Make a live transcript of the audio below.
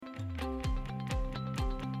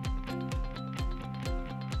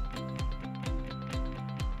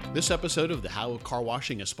This episode of the How of Car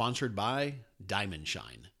Washing is sponsored by Diamond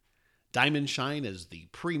Shine. Diamond Shine is the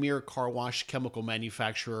premier car wash chemical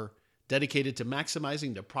manufacturer dedicated to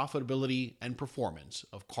maximizing the profitability and performance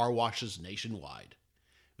of car washes nationwide.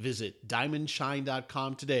 Visit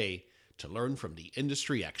diamondshine.com today to learn from the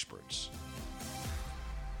industry experts.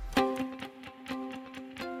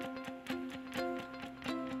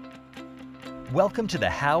 Welcome to the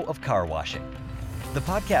How of Car Washing, the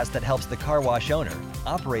podcast that helps the car wash owner,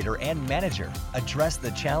 operator, and manager address the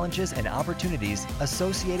challenges and opportunities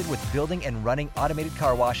associated with building and running automated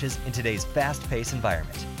car washes in today's fast-paced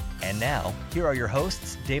environment. And now, here are your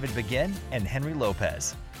hosts, David Begin and Henry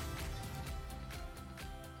Lopez.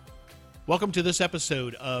 Welcome to this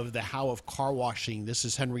episode of the How of Car Washing. This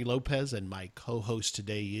is Henry Lopez, and my co-host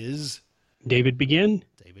today is David Begin.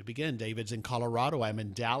 David Begin. David's in Colorado. I'm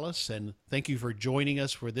in Dallas, and thank you for joining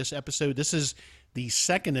us for this episode. This is the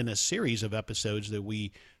second in a series of episodes that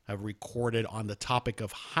we have recorded on the topic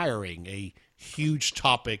of hiring, a huge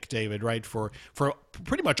topic, David, right, for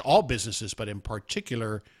pretty much all businesses, but in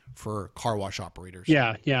particular for car wash operators.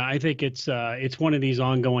 Yeah. I think it's one of these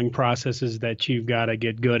ongoing processes that you've got to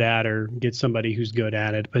get good at or get somebody who's good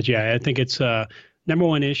at it. But yeah, I think it's number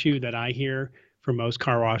one issue that I hear for most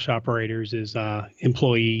car wash operators is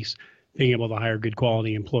employees, being able to hire good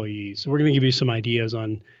quality employees. So we're going to give you some ideas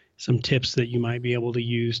on some tips that you might be able to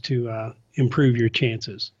use to improve your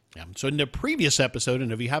chances. Yeah. So in the previous episode,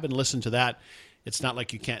 and if you haven't listened to that, it's not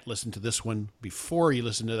like you can't listen to this one before you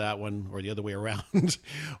listen to that one or the other way around.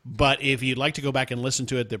 But if you'd like to go back and listen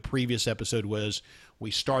to it, the previous episode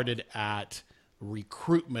we started at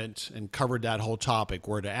recruitment and covered that whole topic,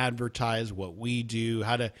 where to advertise, what we do,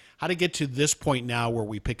 how to get to this point now where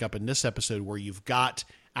we pick up in this episode where you've got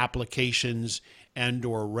applications and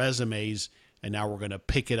or resumes, and now we're going to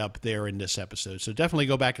pick it up there in this episode. So definitely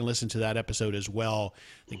go back and listen to that episode as well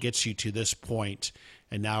that gets you to this point.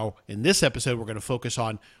 And now in this episode, we're going to focus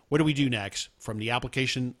on what do we do next from the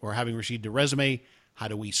application or having received a resume. How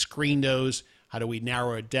do we screen those? How do we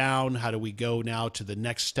narrow it down? How do we go now to the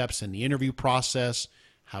next steps in the interview process?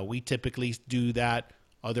 How we typically do that,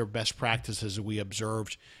 other best practices we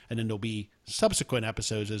observed, and then there'll be subsequent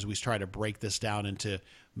episodes as we try to break this down into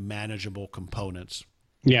manageable components.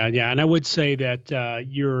 Yeah. And I would say that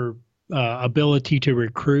your ability to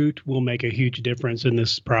recruit will make a huge difference in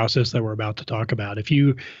this process that we're about to talk about. If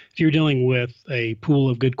you're dealing with a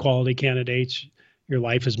pool of good quality candidates, your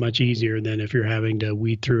life is much easier than if you're having to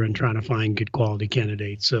weed through and trying to find good quality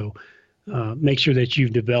candidates. So make sure that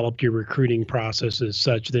you've developed your recruiting processes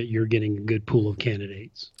such that you're getting a good pool of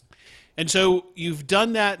candidates. And so you've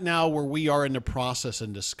done that now where we are in the process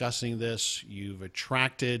and discussing this. You've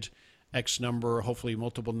attracted X number, hopefully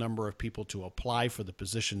multiple number of people to apply for the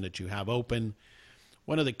position that you have open.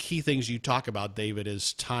 One of the key things you talk about, David,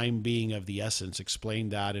 is time being of the essence. Explain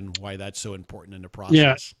that and why that's so important in the process.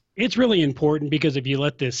 Yeah, it's really important because if you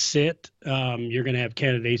let this sit, you're going to have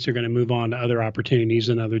candidates who are going to move on to other opportunities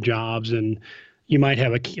and other jobs. And you might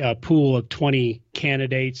have a pool of 20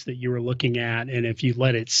 candidates that you were looking at. And if you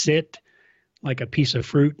let it sit like a piece of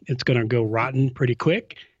fruit, it's going to go rotten pretty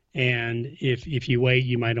quick. And if you wait,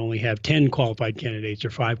 you might only have 10 qualified candidates or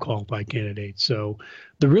 5 qualified candidates. So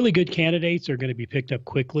the really good candidates are going to be picked up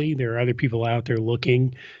quickly. There are other people out there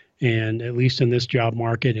looking. And at least in this job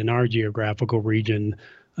market in our geographical region,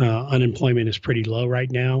 unemployment is pretty low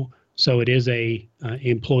right now. So it is a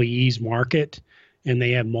employees market, and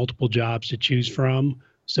they have multiple jobs to choose from.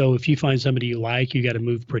 So if you find somebody you like, you got to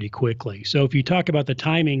move pretty quickly. So if you talk about the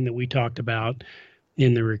timing that we talked about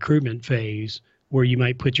in the recruitment phase, where you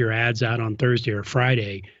might put your ads out on Thursday or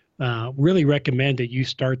Friday, really recommend that you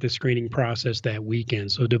start the screening process that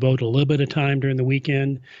weekend. So devote a little bit of time during the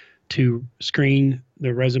weekend to screen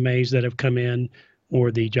the resumes that have come in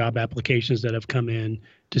or the job applications that have come in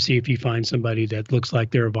to see if you find somebody that looks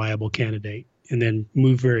like they're a viable candidate, and then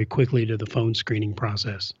move very quickly to the phone screening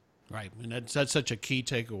process. Right. And that's such a key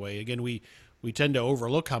takeaway. Again, we tend to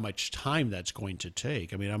overlook how much time that's going to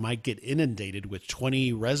take. I mean, I might get inundated with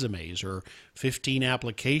 20 resumes or 15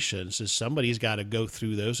 applications. So somebody's got to go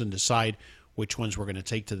through those and decide which ones we're going to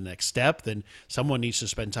take to the next step. Then someone needs to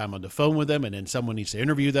spend time on the phone with them, and then someone needs to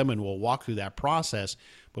interview them, and we'll walk through that process.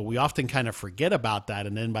 But we often kind of forget about that.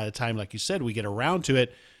 And then by the time, like you said, we get around to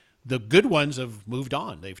it, the good ones have moved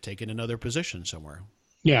on. They've taken another position somewhere.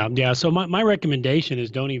 Yeah. So my recommendation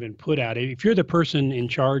is don't even put out it. If you're the person in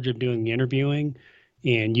charge of doing the interviewing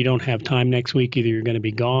and you don't have time next week, either you're going to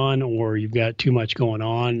be gone or you've got too much going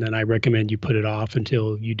on, then I recommend you put it off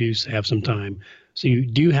until you do have some time. So you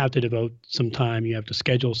do have to devote some time. You have to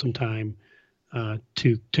schedule some time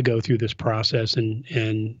to go through this process,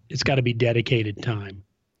 and it's got to be dedicated time.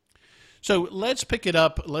 So let's pick it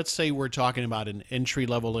up. Let's say we're talking about an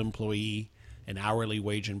entry-level employee, an hourly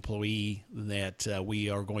wage employee that we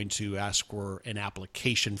are going to ask for an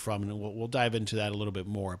application from, and we'll dive into that a little bit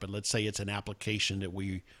more. But let's say it's an application that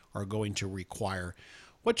we are going to require.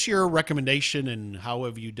 What's your recommendation, and how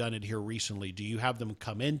have you done it here recently? Do you have them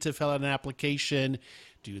come in to fill out an application?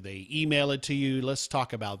 Do they email it to you? Let's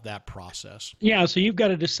talk about that process. Yeah, so you've got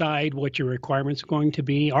to decide what your requirements are going to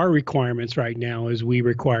be. Our requirements right now is we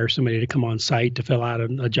require somebody to come on site to fill out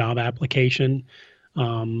a job application,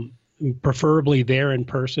 preferably there in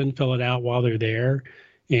person, fill it out while they're there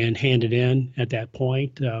and hand it in at that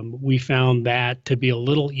point. We found that to be a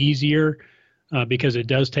little easier because it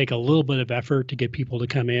does take a little bit of effort to get people to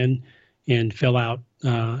come in and fill out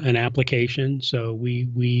an application. So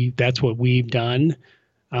that's what we've done.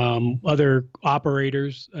 Other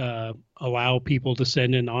operators allow people to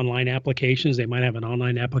send in online applications. They might have an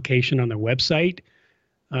online application on their website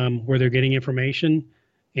where they're getting information.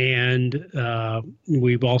 And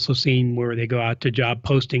we've also seen where they go out to job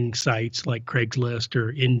posting sites like Craigslist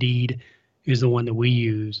or Indeed is the one that we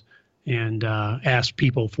use, and ask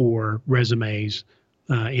people for resumes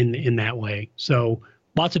in that way. So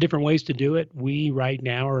lots of different ways to do it. We right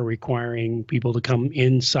now are requiring people to come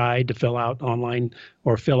inside to fill out online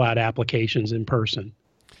or fill out applications in person.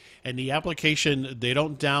 And the application, they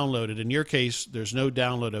don't download it. In your case, there's no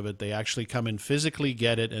download of it. They actually come and physically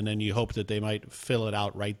get it, and then you hope that they might fill it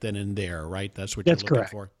out right then and there, right? That's what you're looking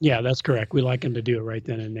for? Yeah, that's correct. We like them to do it right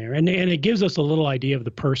then and there. And it gives us a little idea of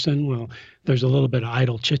the person. Well, there's a little bit of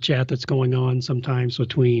idle chit-chat that's going on sometimes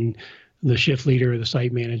between the shift leader or the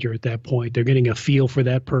site manager at that point. They're getting a feel for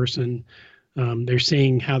that person. They're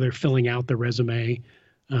seeing how they're filling out the resume.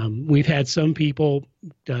 We've had some people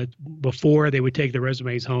before they would take the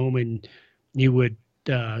resumes home, and you would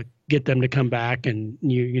get them to come back, and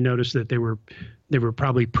you notice that they were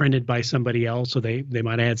probably printed by somebody else, so they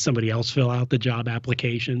might have had somebody else fill out the job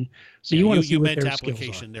application. So you want to see what their skills are.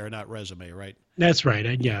 Application there, not resume, right? That's right.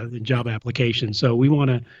 Yeah, the job application. So we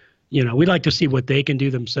want to, we'd like to see what they can do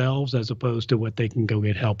themselves as opposed to what they can go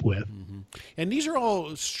get help with. Mm-hmm. And these are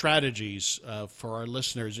all strategies for our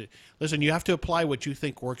listeners. Listen, you have to apply what you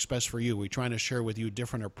think works best for you. We're trying to share with you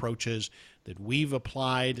different approaches that we've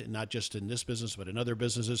applied, not just in this business, but in other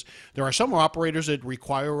businesses. There are some operators that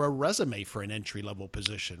require a resume for an entry-level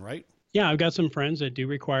position, right? Yeah, I've got some friends that do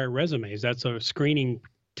require resumes. That's a screening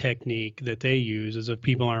technique that they use, is if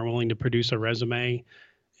people aren't willing to produce a resume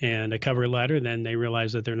and a cover letter, then they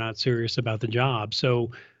realize that they're not serious about the job.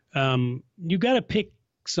 So you've got to pick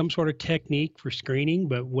some sort of technique for screening,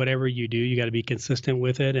 but whatever you do, you got to be consistent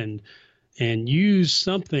with it and use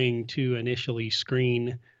something to initially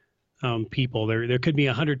screen people. There could be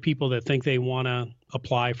 100 people that think they want to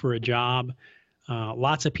apply for a job.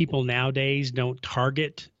 Lots of people nowadays don't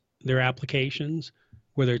target their applications,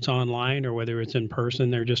 whether it's online or whether it's in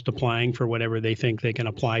person. They're just applying for whatever they think they can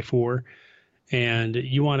apply for. And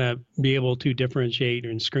you want to be able to differentiate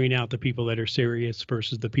and screen out the people that are serious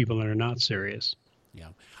versus the people that are not serious. Yeah.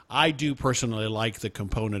 I do personally like the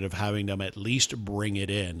component of having them at least bring it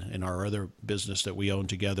in our other business that we own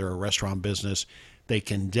together, a restaurant business. They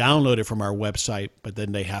can download it from our website, but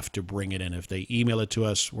then they have to bring it in. If they email it to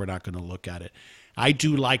us, we're not going to look at it. I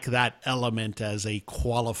do like that element as a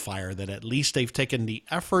qualifier, that at least they've taken the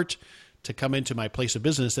effort to come into my place of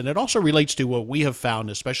business. And it also relates to what we have found,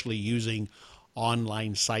 especially using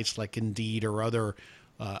online sites like Indeed or other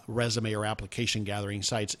resume or application gathering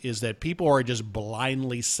sites, is that people are just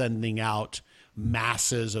blindly sending out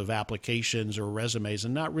masses of applications or resumes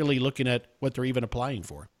and not really looking at what they're even applying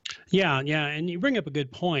for. Yeah. And you bring up a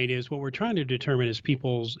good point, is what we're trying to determine is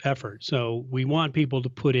people's effort. So we want people to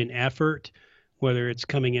put in effort, whether it's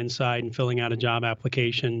coming inside and filling out a job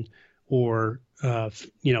application or,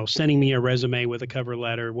 sending me a resume with a cover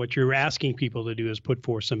letter. What you're asking people to do is put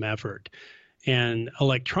forth some effort. And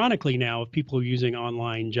electronically now, if people are using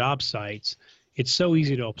online job sites, it's so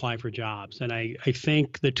easy to apply for jobs. And I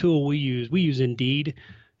think the tool we use Indeed.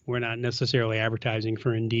 We're not necessarily advertising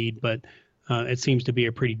for Indeed, but it seems to be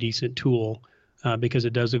a pretty decent tool because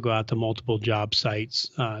it does go out to multiple job sites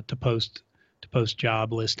to post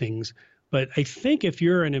job listings. But I think if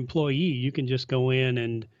you're an employee, you can just go in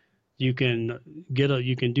and you can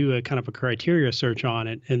do a kind of a criteria search on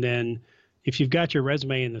it, and then if you've got your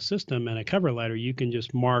resume in the system and a cover letter, you can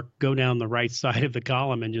just go down the right side of the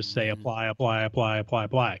column and just say apply, apply, apply, apply,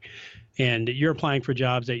 apply. And you're applying for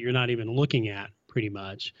jobs that you're not even looking at, pretty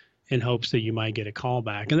much, in hopes that you might get a call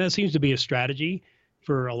back. And that seems to be a strategy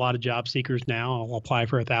for a lot of job seekers now. I'll apply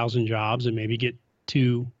for 1,000 jobs and maybe get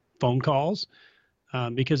 2 phone calls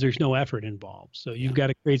because there's no effort involved. So you've got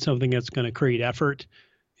to create something that's going to create effort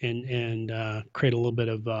and create a little bit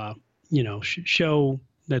of show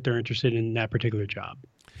that they're interested in that particular job.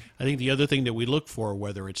 I think the other thing that we look for,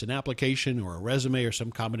 whether it's an application or a resume or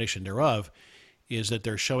some combination thereof, is that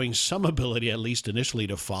they're showing some ability, at least initially,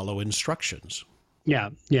 to follow instructions. Yeah.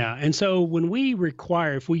 And so when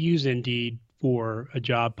if we use Indeed for a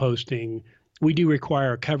job posting, we do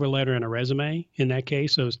require a cover letter and a resume in that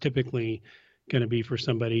case. So it's typically going to be for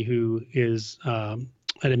somebody who is an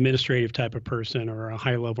administrative type of person or a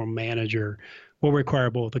high-level manager. We'll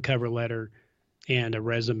require both a cover letter and a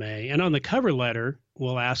resume. And on the cover letter,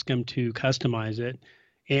 we'll ask them to customize it.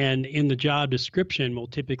 And in the job description, we'll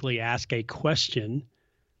typically ask a question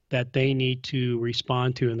that they need to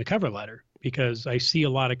respond to in the cover letter, because I see a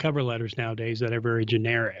lot of cover letters nowadays that are very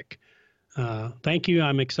generic. Thank you,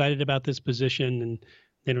 I'm excited about this position, and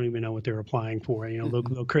they don't even know what they're applying for.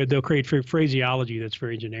 They'll create phraseology that's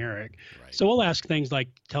very generic. Right. So we'll ask things like,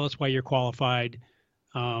 tell us why you're qualified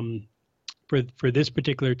for this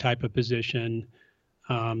particular type of position.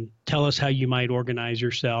 Tell us how you might organize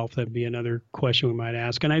yourself. That'd be another question we might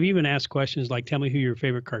ask. And I've even asked questions like, tell me who your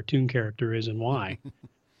favorite cartoon character is and why.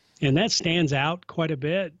 And that stands out quite a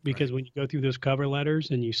bit, because right. When you go through those cover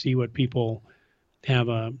letters and you see what people have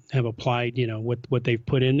applied, what they've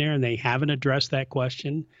put in there, and they haven't addressed that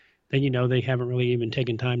question, then they haven't really even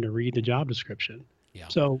taken time to read the job description. Yeah.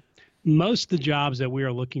 So most of the jobs that we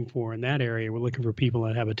are looking for in that area, we're looking for people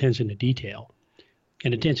that have attention to detail.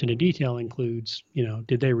 And attention to detail includes,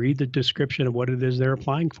 did they read the description of what it is they're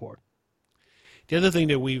applying for? The other thing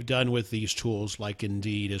that we've done with these tools like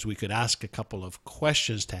Indeed is we could ask a couple of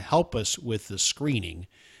questions to help us with the screening.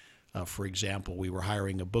 For example, we were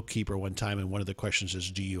hiring a bookkeeper one time, and one of the questions is,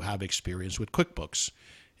 do you have experience with QuickBooks?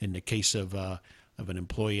 In the case of an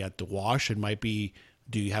employee at the wash, it might be,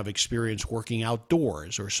 do you have experience working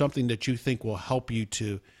outdoors, or something that you think will help you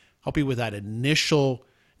with that initial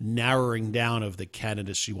narrowing down of the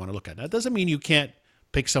candidates you want to look at. That doesn't mean you can't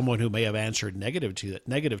pick someone who may have answered negative to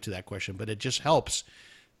that question, but it just helps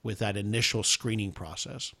with that initial screening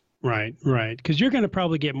process. Right. Because you're going to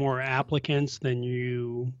probably get more applicants than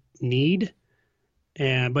you need,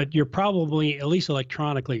 but you're probably, at least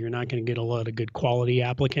electronically, you're not going to get a lot of good quality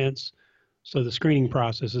applicants. So the screening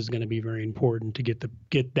process is going to be very important to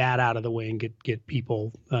get that out of the way and get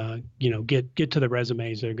people, get to the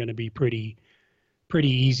resumes that are going to be pretty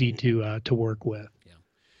easy to work with. Yeah.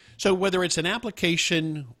 So whether it's an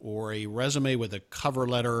application or a resume with a cover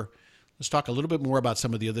letter, let's talk a little bit more about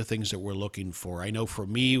some of the other things that we're looking for. I know for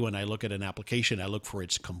me, when I look at an application, I look for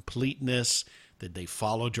its completeness. Did they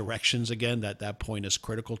follow directions again? That point is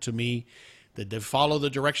critical to me. Did they follow the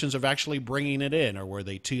directions of actually bringing it in, or were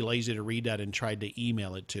they too lazy to read that and tried to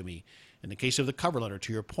email it to me? In the case of the cover letter,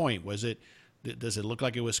 to your point, does it look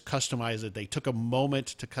like it was customized, that they took a moment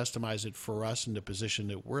to customize it for us in the position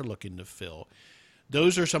that we're looking to fill?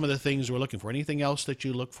 Those are some of the things we're looking for. Anything else that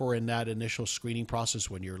you look for in that initial screening process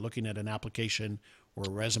when you're looking at an application or a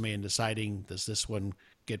resume and deciding, does this one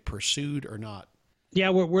get pursued or not? Yeah,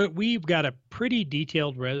 we've got a pretty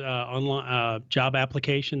detailed online job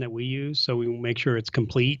application that we use, so we make sure it's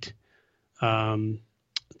complete. The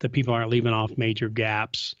people aren't leaving off major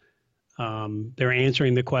gaps. They're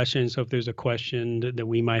answering the question. So if there's a question that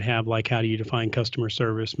we might have, like how do you define customer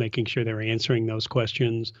service, making sure they're answering those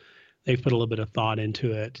questions. They've put a little bit of thought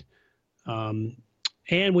into it.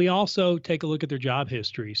 And we also take a look at their job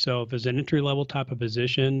history. So if it's an entry-level type of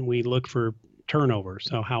position, we look for turnover.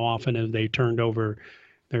 So how often have they turned over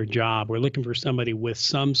their job? We're looking for somebody with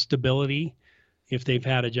some stability. If they've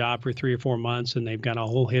had a job for 3 or 4 months and they've got a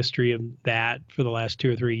whole history of that for the last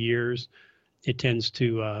 2 or 3 years, it tends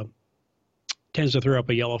to throw up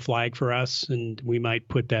a yellow flag for us, and we might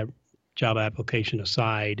put that job application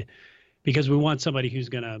aside, because we want somebody who's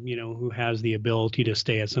going to, who has the ability to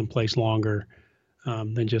stay at some place longer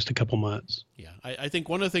than just a couple months. Yeah, I think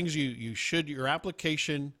one of the things your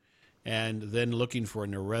application and then looking for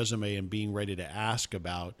in a resume and being ready to ask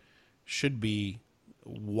about should be,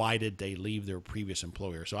 why did they leave their previous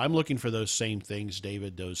employer? So I'm looking for those same things,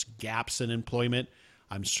 David, those gaps in employment.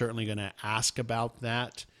 I'm certainly going to ask about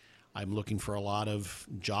that. I'm looking for a lot of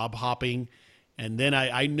job hopping. And then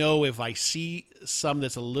I know if I see some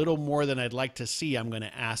that's a little more than I'd like to see, I'm going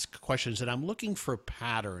to ask questions. And I'm looking for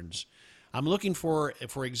patterns. I'm looking for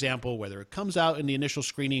example, whether it comes out in the initial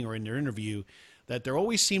screening or in their interview, that there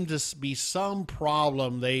always seems to be some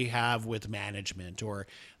problem they have with management, or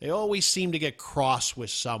they always seem to get cross with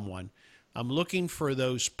someone. I'm looking for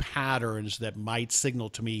those patterns that might signal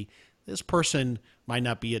to me this person might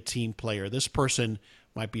not be a team player. This person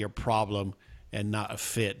might be a problem and not a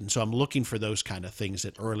fit. And so I'm looking for those kind of things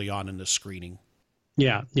that early on in the screening.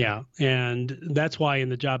 Yeah, yeah. And that's why in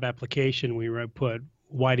the job application we put,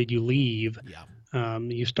 why did you leave? Yeah.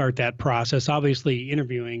 You start that process. Obviously,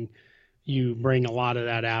 interviewing, you bring a lot of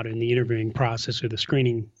that out in the interviewing process or the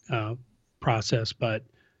screening process, but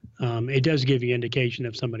it does give you indication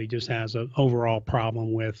if somebody just has an overall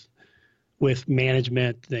problem with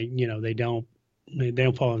management. They don't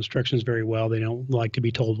follow instructions very well. They don't like to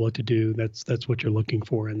be told what to do. That's what you're looking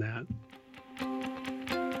for in that.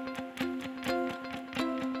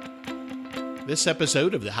 This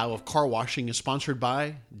episode of The How of Car Washing is sponsored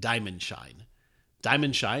by Diamond Shine.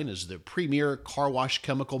 Diamond Shine is the premier car wash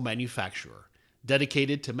chemical manufacturer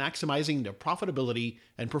dedicated to maximizing the profitability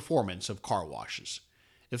and performance of car washes.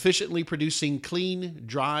 Efficiently producing clean,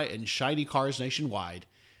 dry, and shiny cars nationwide,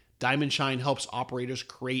 Diamond Shine helps operators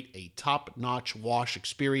create a top-notch wash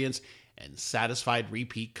experience and satisfied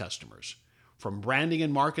repeat customers. From branding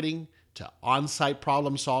and marketing to on-site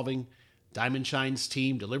problem solving, Diamond Shine's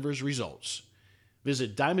team delivers results.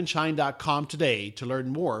 Visit diamondshine.com today to learn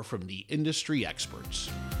more from the industry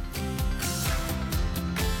experts.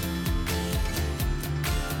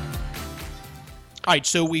 All right,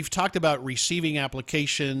 so we've talked about receiving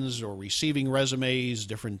applications or receiving resumes,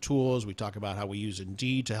 different tools. We talk about how we use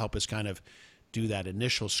Indeed to help us kind of do that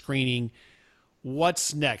initial screening.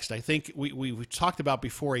 What's next? I think we've talked about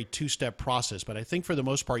before a two-step process, but I think for the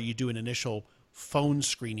most part you do an initial phone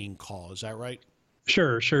screening call. Is that right?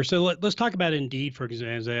 Sure. So let's talk about Indeed, for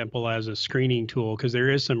example, as a screening tool, because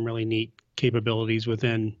there is some really neat capabilities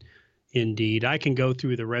within Indeed. I can go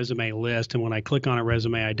through the resume list, and when I click on a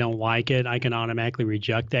resume I don't like it, I can automatically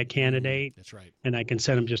reject that candidate. That's right. And I can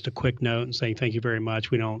send them just a quick note and say, thank you very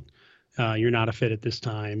much. You're not a fit at this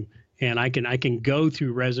time. And I can go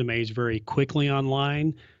through resumes very quickly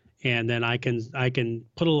online, and then I can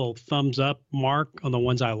put a little thumbs up mark on the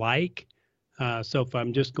ones I like. So if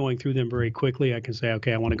I'm just going through them very quickly, I can say,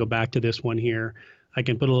 okay, I want to go back to this one here. I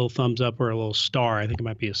can put a little thumbs up or a little star. I think it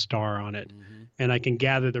might be a star on it. Mm-hmm. And I can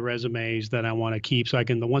gather the resumes that I want to keep. So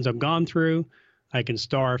the ones I've gone through, I can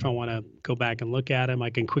star if I want to go back and look at them.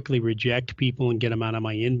 I can quickly reject people and get them out of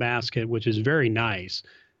my in basket, which is very nice.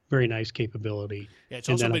 Very nice capability. Yeah, it's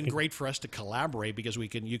also been great for us to collaborate because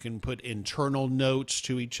you can put internal notes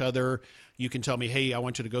to each other. You can tell me, hey, I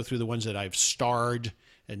want you to go through the ones that I've starred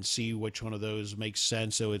and see which one of those makes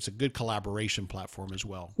sense. So it's a good collaboration platform as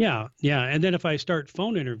well. Yeah. And then if I start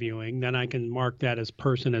phone interviewing, then I can mark that as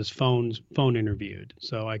person as phone interviewed.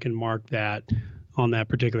 So I can mark that on that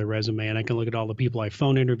particular resume, and I can look at all the people I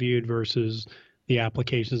phone interviewed versus the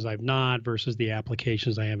applications I've not versus the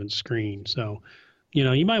applications I haven't screened. So,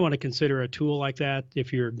 you might want to consider a tool like that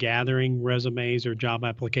if you're gathering resumes or job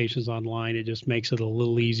applications online. It just makes it a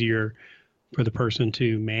little easier for the person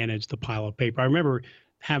to manage the pile of paper. I remember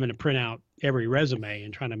having to print out every resume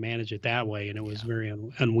and trying to manage it that way, and it was very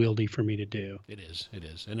unwieldy for me to do. It is.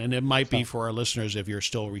 And it might be for our listeners if you're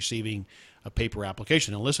still receiving a paper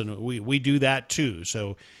application. And listen, we do that too,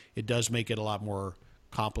 so it does make it a lot more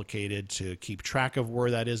complicated to keep track of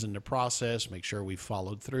where that is in the process, make sure we've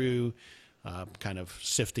followed through, kind of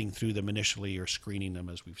sifting through them initially or screening them,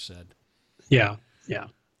 as we've said. Yeah.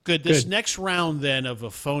 Good. This next round then of a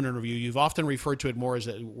phone interview, you've often referred to it more as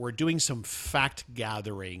that we're doing some fact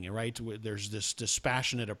gathering, right? There's this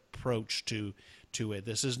dispassionate approach to it.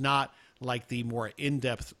 This is not like the more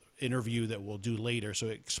in-depth interview that we'll do later. So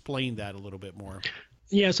explain that a little bit more.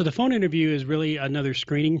 Yeah, so the phone interview is really another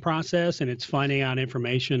screening process, and it's finding out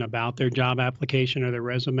information about their job application or their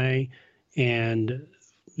resume and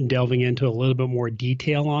delving into a little bit more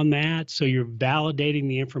detail on that. So you're validating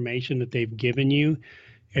the information that they've given you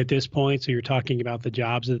at this point. So you're talking about the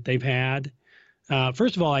jobs that they've had.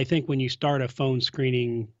 First of all, I think when you start a phone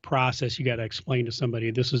screening process, you got to explain to somebody,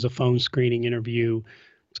 this is a phone screening interview.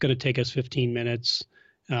 It's going to take us 15 minutes.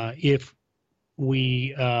 If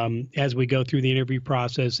we, as we go through the interview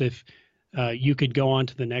process, if you could go on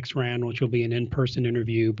to the next round, which will be an in-person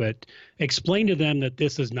interview, but explain to them that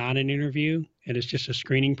this is not an interview and it's just a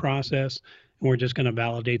screening process. And we're just going to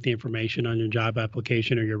validate the information on your job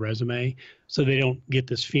application or your resume so they don't get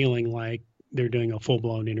this feeling like they're doing a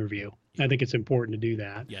full-blown interview. I think it's important to do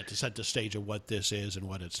that. Yeah, to set the stage of what this is and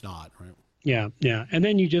what it's not, right? Yeah. And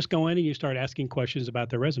then you just go in and you start asking questions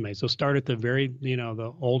about their resume. So start at the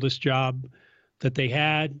the oldest job that they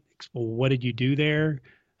had. Well, what did you do there?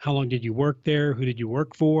 How long did you work there? Who did you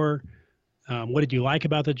work for? What did you like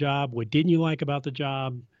about the job? What didn't you like about the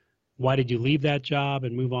job? Why did you leave that job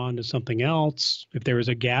and move on to something else? If there was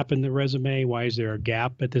a gap in the resume, why is there a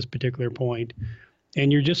gap at this particular point?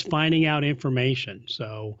 And you're just finding out information.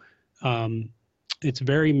 So it's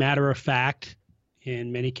very matter of fact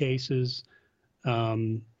in many cases.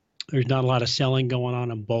 There's not a lot of selling going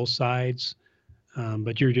on both sides,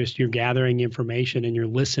 but you're gathering information and you're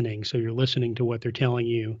listening. So you're listening to what they're telling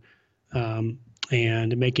you,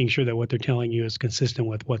 and making sure that what they're telling you is consistent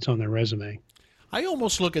with what's on their resume. I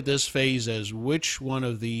almost look at this phase as which one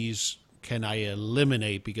of these can I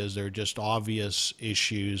eliminate because they're just obvious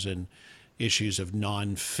issues and issues of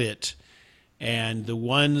non-fit. And the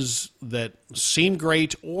ones that seem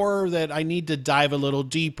great or that I need to dive a little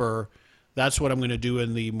deeper, that's what I'm going to do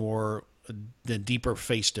in the deeper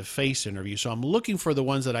face-to-face interview. So I'm looking for the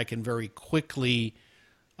ones that I can very quickly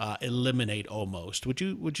eliminate almost. Would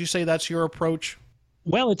you say that's your approach?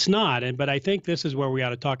 Well, it's not, but I think this is where we ought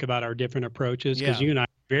to talk about our different approaches, because you and I are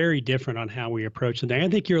very different on how we approach it. I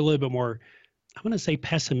think you're a little bit more, I'm going to say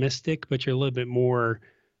pessimistic, but you're a little bit more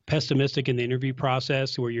pessimistic in the interview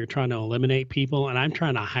process where you're trying to eliminate people, and I'm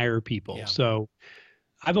trying to hire people. Yeah. So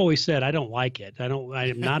I've always said I don't like it.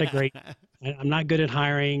 I'm not I'm not good at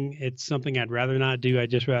hiring. It's something I'd rather not do. I'd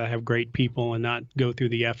just rather have great people and not go through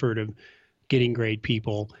the effort of getting great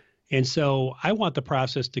people. And so I want the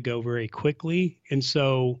process to go very quickly. And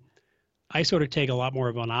so I sort of take a lot more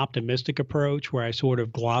of an optimistic approach where I sort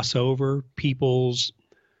of gloss over people's,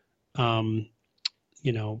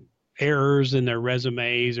 errors in their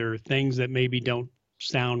resumes or things that maybe don't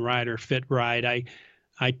sound right or fit right.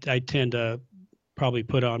 I tend to probably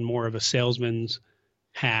put on more of a salesman's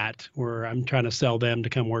hat where I'm trying to sell them to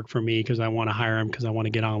come work for me because I want to hire them because I want to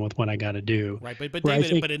get on with what I got to do. Right. But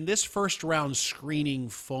David, but in this first round screening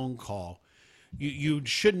phone call, you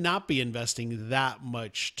should not be investing that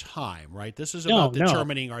much time, right? This is about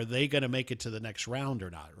determining are they going to make it to the next round or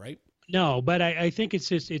not, right? No, but I think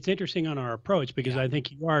it's interesting on our approach because I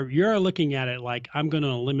think you're looking at it like I'm going to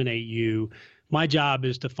eliminate you. My job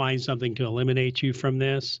is to find something to eliminate you from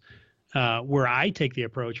this. Where I take the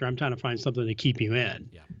approach where I'm trying to find something to keep you in.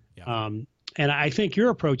 And I think your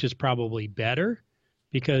approach is probably better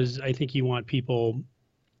because I think you want people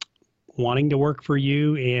wanting to work for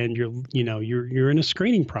you, and you're in a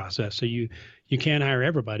screening process. So you can't hire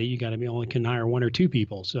everybody. You got to only can hire one or two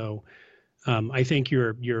people. So I think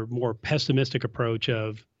your more pessimistic approach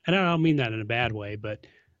of, and I don't mean that in a bad way, but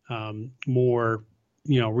more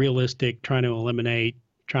realistic, trying to eliminate,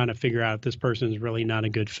 trying to figure out if this person is really not a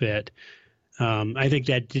good fit. I think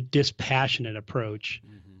that dispassionate approach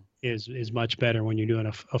is much better when you're doing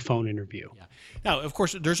a phone interview. Yeah. Now, of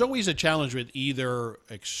course, there's always a challenge with either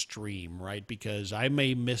extreme, right? Because I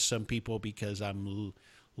may miss some people because I'm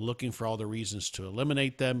looking for all the reasons to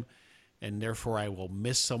eliminate them, and therefore I will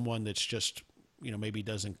miss someone that's just, maybe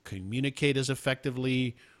doesn't communicate as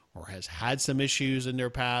effectively or has had some issues in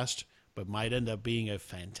their past, but might end up being a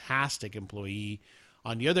fantastic employee.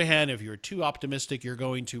 On the other hand, if you're too optimistic, you're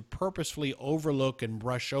going to purposefully overlook and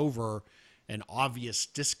brush over an obvious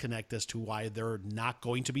disconnect as to why they're not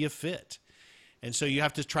going to be a fit. And so you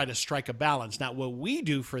have to try to strike a balance. Now, what we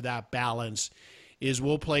do for that balance is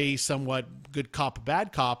we'll play somewhat good cop,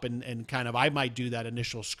 bad cop, and kind of I might do that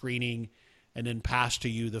initial screening and then pass to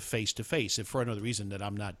you the face-to-face, if for another reason that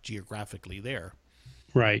I'm not geographically there.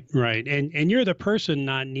 Right. And you're the person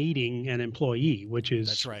not needing an employee, which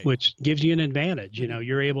gives you an advantage.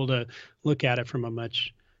 You're able to look at it from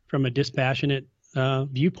a dispassionate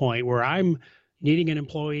viewpoint where I'm needing an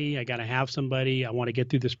employee. I got to have somebody. I want to get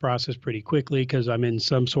through this process pretty quickly because I'm in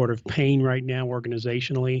some sort of pain right now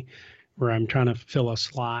organizationally where I'm trying to fill a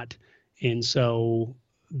slot. And so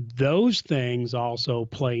those things also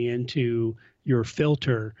play into your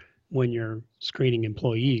filter when you're screening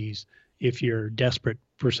employees if you're desperate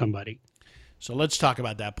for somebody. So let's talk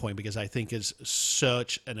about that point because I think it's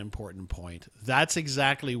such an important point. That's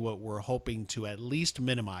exactly what we're hoping to at least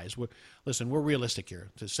minimize. We're realistic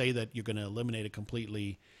here. To say that you're going to eliminate it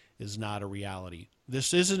completely is not a reality.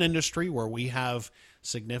 This is an industry where we have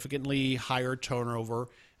significantly higher turnover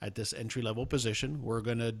at this entry-level position. We're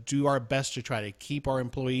going to do our best to try to keep our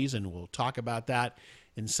employees, and we'll talk about that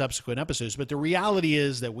in subsequent episodes. But the reality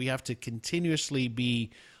is that we have to continuously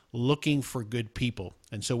be looking for good people.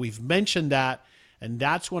 And so we've mentioned that, and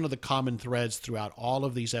that's one of the common threads throughout all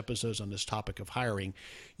of these episodes on this topic of hiring.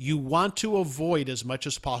 You want to avoid as much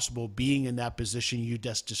as possible being in that position you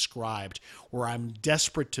just described, where I'm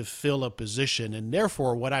desperate to fill a position, and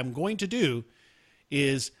therefore what I'm going to do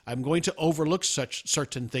is I'm going to overlook such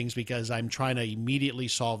certain things because I'm trying to immediately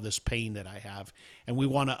solve this pain that I have, and we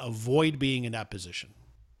want to avoid being in that position.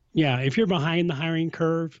 Yeah, if you're behind the hiring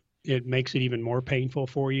curve, it makes it even more painful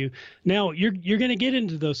for you. Now, you're going to get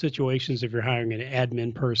into those situations if you're hiring an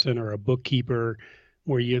admin person or a bookkeeper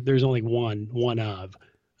where there's only one of.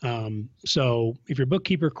 So if your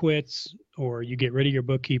bookkeeper quits or you get rid of your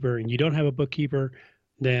bookkeeper and you don't have a bookkeeper,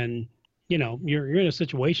 then you're in a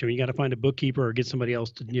situation where you got to find a bookkeeper or get somebody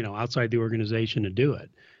else to, outside the organization to do it.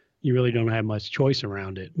 You really don't have much choice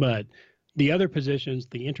around it. But the other positions,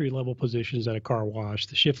 the entry level positions at a car wash,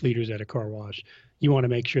 the shift leaders at a car wash, you want to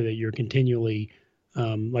make sure that you're continually,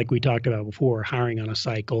 like we talked about before, hiring on a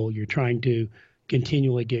cycle. You're trying to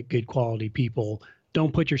continually get good quality people.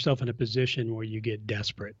 Don't put yourself in a position where you get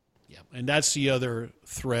desperate. Yeah, and that's the other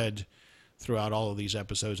thread throughout all of these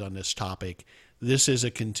episodes on this topic. This is a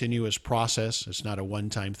continuous process. It's not a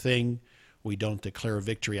one-time thing. We don't declare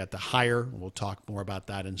victory at the hire. We'll talk more about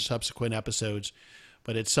that in subsequent episodes.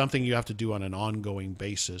 But it's something you have to do on an ongoing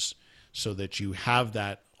basis so that you have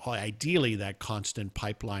that, ideally, that constant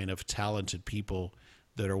pipeline of talented people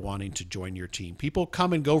that are wanting to join your team. People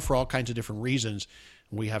come and go for all kinds of different reasons.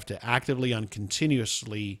 And we have to actively and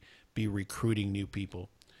continuously be recruiting new people.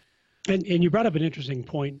 And you brought up an interesting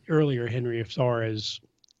point earlier, Henry, as far as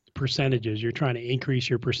percentages. You're trying to increase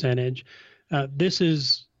your percentage. This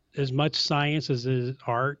is as much science as it is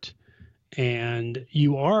art. And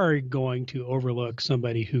you are going to overlook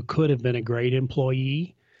somebody who could have been a great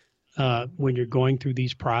employee when you're going through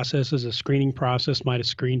these processes. A screening process might have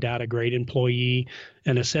screened out a great employee.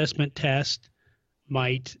 An assessment test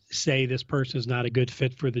might say this person is not a good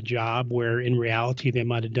fit for the job, where in reality they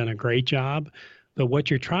might have done a great job. But what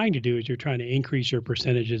you're trying to do is you're trying to increase your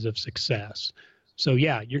percentages of success. So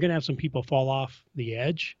yeah, you're going to have some people fall off the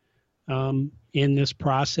edge in this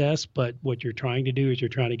process, but what you're trying to do is you're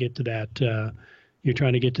trying to get to that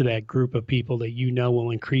group of people that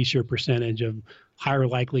will increase your percentage of higher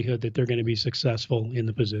likelihood that they're going to be successful in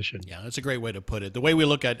the position. Yeah, that's a great way to put it. The way we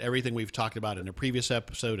look at everything we've talked about in a previous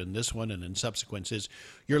episode and this one and in subsequent is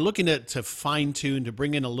you're looking to fine-tune, to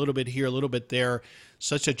bring in a little bit here, a little bit there,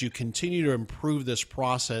 such that you continue to improve this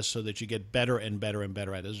process so that you get better and better and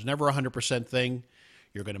better at it. There's never a 100% thing.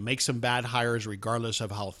 You're going to make some bad hires regardless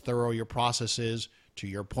of how thorough your process is. To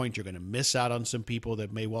your point, you're going to miss out on some people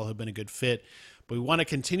that may well have been a good fit. But we want to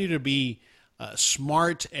continue to be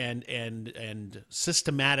smart and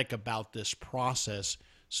systematic about this process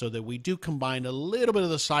so that we do combine a little bit of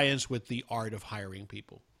the science with the art of hiring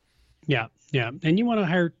people. Yeah. And you want to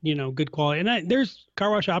hire, good quality. And there's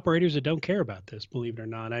car wash operators that don't care about this, believe it or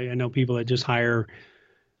not. I know people that just hire,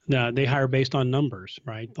 they hire based on numbers,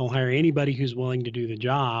 right? They'll hire anybody who's willing to do the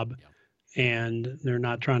job. Yeah. And they're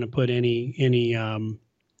not trying to put any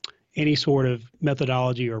sort of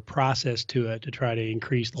methodology or process to it to try to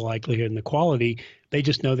increase the likelihood and the quality. They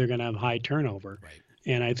just know they're going to have high turnover. Right.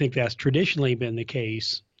 And I think that's traditionally been the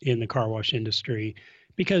case in the car wash industry,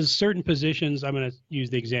 because certain positions, I'm going to use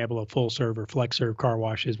the example of full serve or flex serve car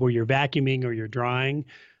washes where you're vacuuming or you're drying.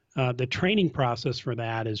 The training process for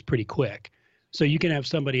that is pretty quick. So you can have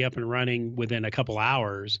somebody up and running within a couple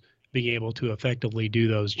hours, being able to effectively do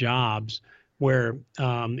those jobs, where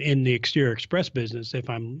in the exterior express business, if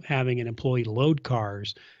I'm having an employee load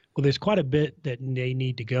cars, well, there's quite a bit that they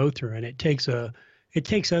need to go through. And it takes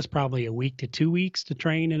us probably a week to 2 weeks to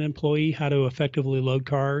train an employee how to effectively load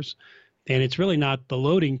cars. And it's really not the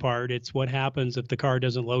loading part. It's what happens if the car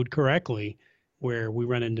doesn't load correctly, where we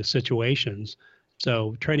run into situations.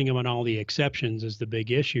 So training them on all the exceptions is the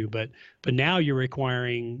big issue. But now you're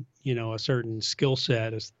requiring, a certain skill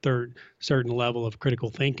set, a certain level of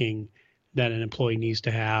critical thinking that an employee needs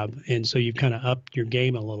to have. And so you've kind of upped your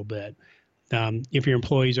game a little bit. If your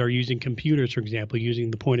employees are using computers, for example,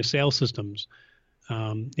 using the point of sale systems,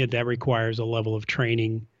 that requires a level of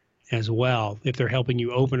training as well. If they're helping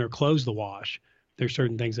you open or close the wash, there's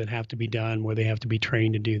certain things that have to be done where they have to be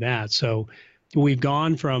trained to do that. So we've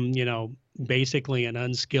gone from, basically an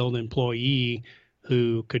unskilled employee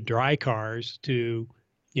who could dry cars to,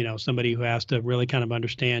 somebody who has to really kind of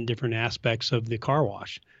understand different aspects of the car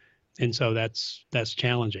wash. And so that's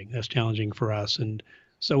challenging. That's challenging for us. And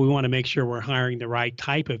so we want to make sure we're hiring the right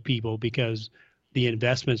type of people, because the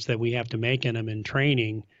investments that we have to make in them in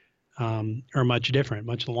training are much different,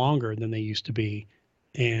 much longer than they used to be.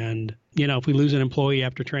 And if we lose an employee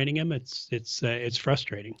after training him, it's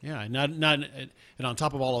frustrating. Yeah, and on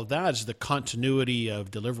top of all of that is the continuity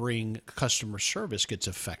of delivering customer service gets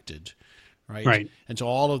affected, right? Right. And so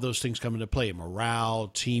all of those things come into play: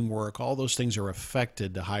 morale, teamwork, all those things are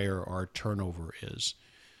affected the higher our turnover is.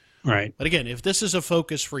 Right. But again, if this is a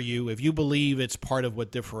focus for you, if you believe it's part of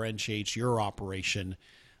what differentiates your operation,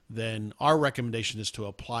 then our recommendation is to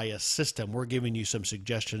apply a system. We're giving you some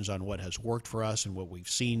suggestions on what has worked for us and what we've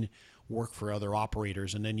seen work for other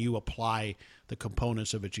operators, and then you apply the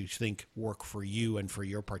components of it you think work for you and for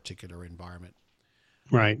your particular environment.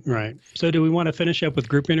 Right, right. So do we want to finish up with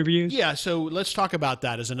group interviews? Yeah, so let's talk about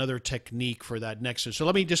that as another technique for that next. So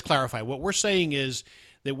let me just clarify. What we're saying is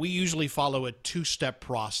that we usually follow a two-step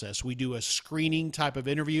process. We do a screening type of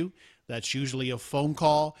interview. That's usually a phone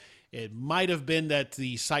call. It might have been that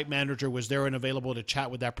the site manager was there and available to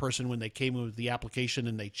chat with that person when they came with the application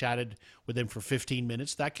and they chatted with them for 15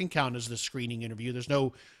 minutes. That can count as the screening interview. There's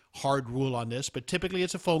no hard rule on this, but typically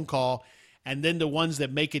it's a phone call. And then the ones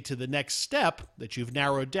that make it to the next step that you've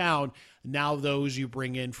narrowed down, now those you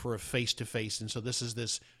bring in for a face-to-face. And so this is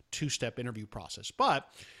this two-step interview process.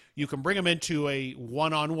 But you can bring them into a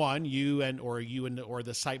one-on-one, you and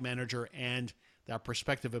the site manager and that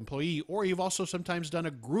prospective employee, or you've also sometimes done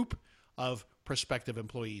a group of prospective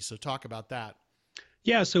employees. So talk about that.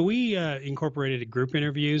 Yeah, so we incorporated group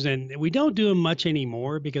interviews, and we don't do them much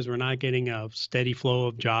anymore because we're not getting a steady flow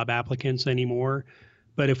of job applicants anymore.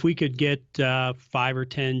 But if we could get 5 or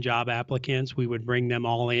 10 job applicants, we would bring them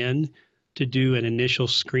all in to do an initial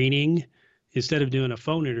screening instead of doing a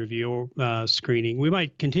phone interview screening. We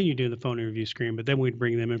might continue doing the phone interview screen, but then we'd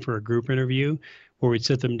bring them in for a group interview where we'd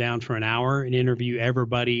sit them down for an hour and interview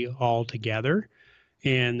everybody all together.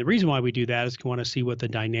 And the reason why we do that is we want to see what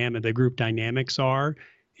the group dynamics are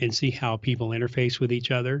and see how people interface with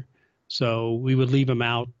each other. So we would leave them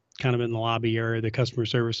out kind of in the lobby area, the customer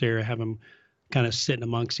service area, have them kind of sitting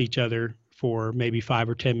amongst each other for maybe 5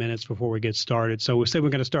 or 10 minutes before we get started. So we say we're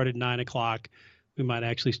going to start at 9 o'clock. We might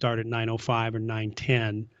actually start at 9:05 or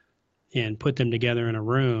 9:10 and put them together in a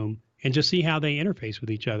room and just see how they interface with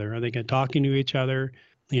each other. Are they talking to each other?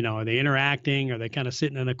 Are they interacting? Are they kind of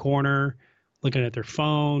sitting in a corner looking at their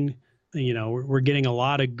phone? We're getting a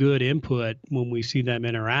lot of good input when we see them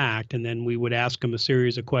interact. And then we would ask them a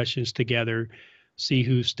series of questions together, see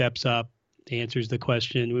who steps up, answers the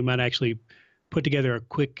question. We might actually put together a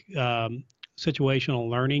quick situational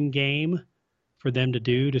learning game for them to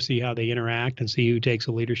do to see how they interact and see who takes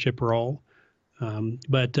a leadership role.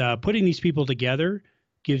 But putting these people together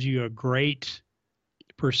gives you a great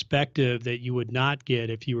perspective that you would not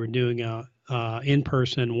get if you were doing a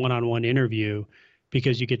in-person one-on-one interview,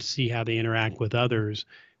 because you get to see how they interact with others,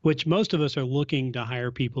 which most of us are looking to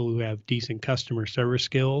hire people who have decent customer service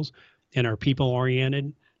skills and are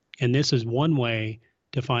people-oriented. And this is one way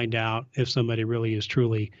to find out if somebody really is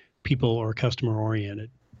truly people or customer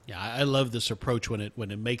oriented. Yeah, I love this approach when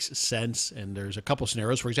it makes sense. And there's a couple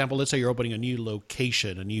scenarios. For example, let's say you're opening a new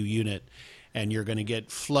location, a new unit, and you're going to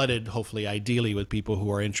get flooded, hopefully, ideally, with people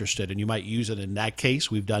who are interested. And you might use it in that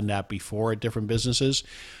case. We've done that before at different businesses.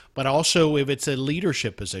 But also if it's a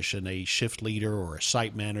leadership position, a shift leader or a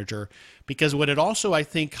site manager, because what it also, I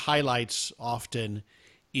think, highlights often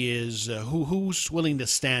is who's willing to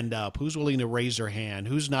stand up, who's willing to raise their hand,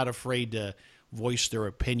 who's not afraid to voice their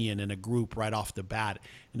opinion in a group right off the bat.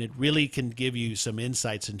 And it really can give you some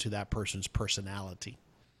insights into that person's personality.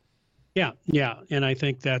 Yeah. And I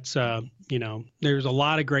think that's, there's a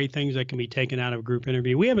lot of great things that can be taken out of a group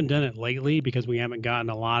interview. We haven't done it lately because we haven't gotten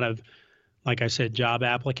a lot of, like I said, job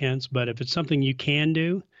applicants. But if it's something you can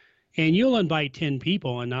do, and you'll invite 10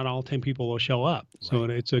 people and not all 10 people will show up. Right. So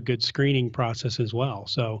it's a good screening process as well.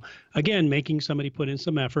 So again, making somebody put in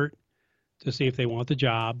some effort to see if they want the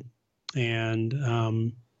job. And,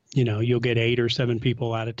 you'll get 8 or 7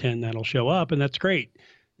 people out of 10 that'll show up. And that's great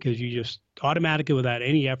because you just automatically, without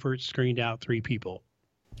any effort, screened out 3 people.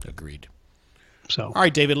 Agreed. So, all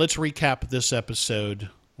right, David, let's recap this episode,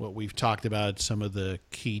 what we've talked about, some of the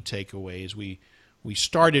key takeaways. We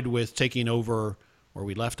started with taking over where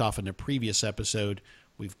we left off in the previous episode.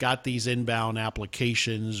 We've got these inbound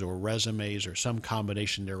applications or resumes or some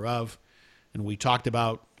combination thereof. And we talked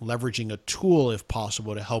about leveraging a tool, if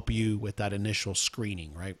possible, to help you with that initial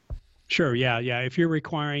screening, right? Sure. Yeah. If you're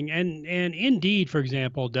requiring, and Indeed, for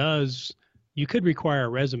example, you could require a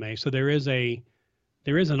resume. So there is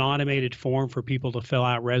an automated form for people to fill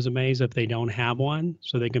out resumes if they don't have one,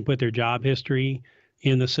 so they can put their job history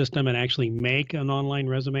in the system and actually make an online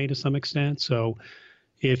resume to some extent. So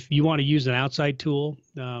if you want to use an outside tool,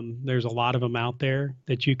 there's a lot of them out there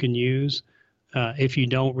that you can use. If you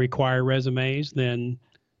don't require resumes, then,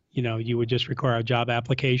 you would just require a job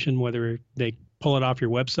application, whether they pull it off your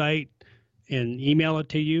website and email it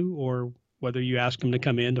to you, or whether you ask them to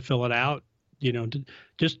come in to fill it out.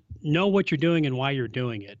 Just know what you're doing and why you're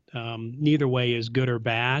doing it. Neither way is good or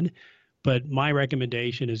bad. But my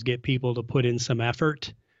recommendation is get people to put in some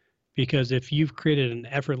effort, because if you've created an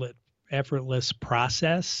effortless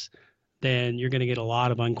process, then you're going to get a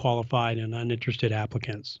lot of unqualified and uninterested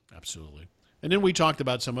applicants. Absolutely. And then we talked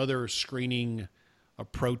about some other screening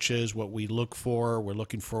approaches, what we look for. We're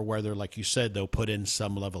looking for whether, like you said, they'll put in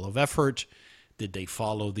some level of effort. Did they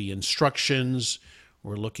follow the instructions?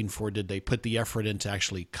 We're looking for, did they put the effort into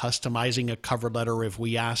actually customizing a cover letter if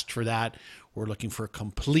we asked for that? We're looking for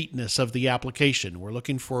completeness of the application. We're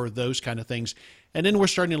looking for those kind of things. And then we're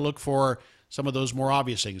starting to look for some of those more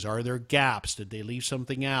obvious things. Are there gaps? Did they leave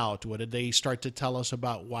something out? What did they start to tell us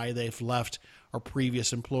about why they've left our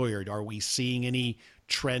previous employer? Are we seeing any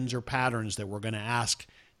trends or patterns that we're going to ask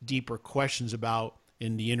deeper questions about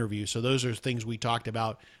in the interview? So those are things we talked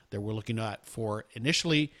about that we're looking at for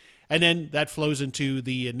initially. And then that flows into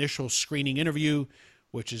the initial screening interview,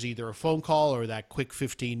 which is either a phone call or that quick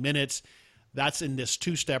 15 minutes. That's in this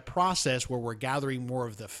two-step process where we're gathering more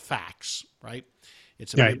of the facts, right?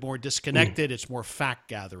 It's a bit more disconnected. It's more fact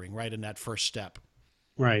gathering, right, in that first step.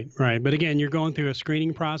 Right. But again, you're going through a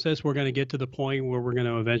screening process. We're going to get to the point where we're going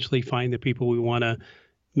to eventually find the people we want to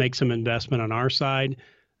make some investment on our side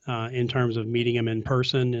in terms of meeting them in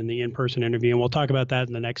person in the in-person interview. And we'll talk about that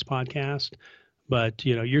in the next podcast. But,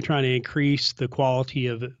 you're trying to increase the quality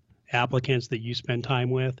of applicants that you spend time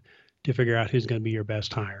with to figure out who's going to be your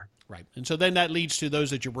best hire. Right. And so then that leads to those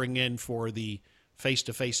that you bring in for the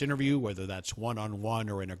face-to-face interview, whether that's one-on-one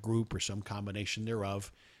or in a group or some combination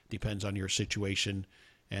thereof. Depends on your situation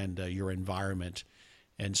and your environment.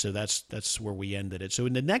 And so that's where we ended it. So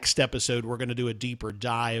in the next episode, we're going to do a deeper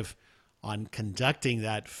dive on conducting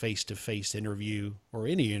that face-to-face interview or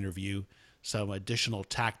any interview, some additional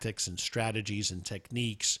tactics and strategies and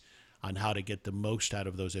techniques on how to get the most out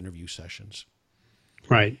of those interview sessions.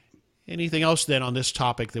 Right. Anything else then on this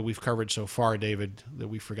topic that we've covered so far, David, that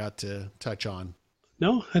we forgot to touch on?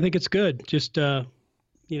 No, I think it's good. Just,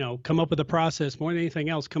 come up with a process. More than anything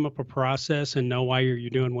else, come up with a process and know why you're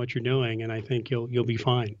doing what you're doing. And I think you'll be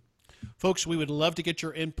fine. Folks, we would love to get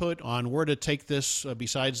your input on where to take this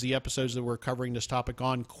besides the episodes that we're covering this topic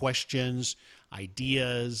on, questions,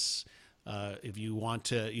 ideas. If you want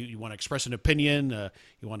to express an opinion,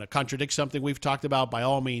 you want to contradict something we've talked about, by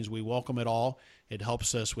all means, we welcome it all. It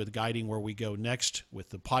helps us with guiding where we go next with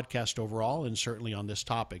the podcast overall and certainly on this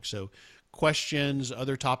topic. So questions,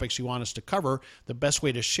 other topics you want us to cover, the best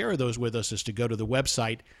way to share those with us is to go to the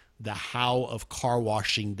website,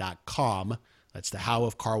 thehowofcarwashing.com. That's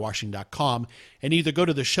thehowofcarwashing.com. And either go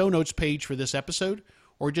to the show notes page for this episode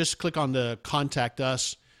or just click on the Contact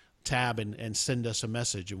Us tab and send us a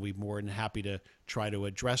message. And we're more than happy to try to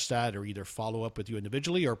address that or either follow up with you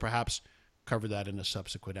individually or perhaps cover that in a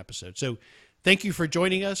subsequent episode. So thank you for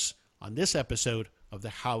joining us on this episode of The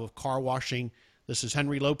How of Car Washing. This is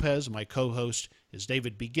Henry Lopez. My co-host is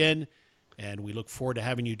David Begin, and we look forward to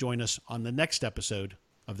having you join us on the next episode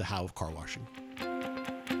of The How of Car Washing.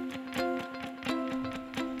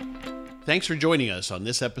 Thanks for joining us on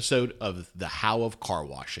this episode of The How of Car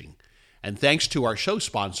Washing. And thanks to our show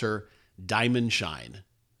sponsor, Diamond Shine.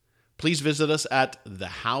 Please visit us at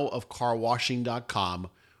thehowofcarwashing.com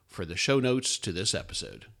for the show notes to this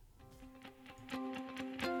episode.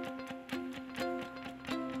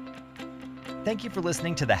 Thank you for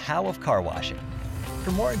listening to The How of Car Washing.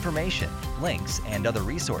 For more information, links, and other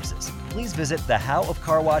resources, please visit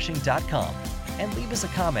thehowofcarwashing.com and leave us a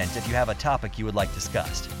comment if you have a topic you would like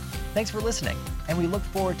discussed. Thanks for listening, and we look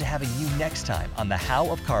forward to having you next time on The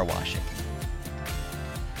How of Car Washing.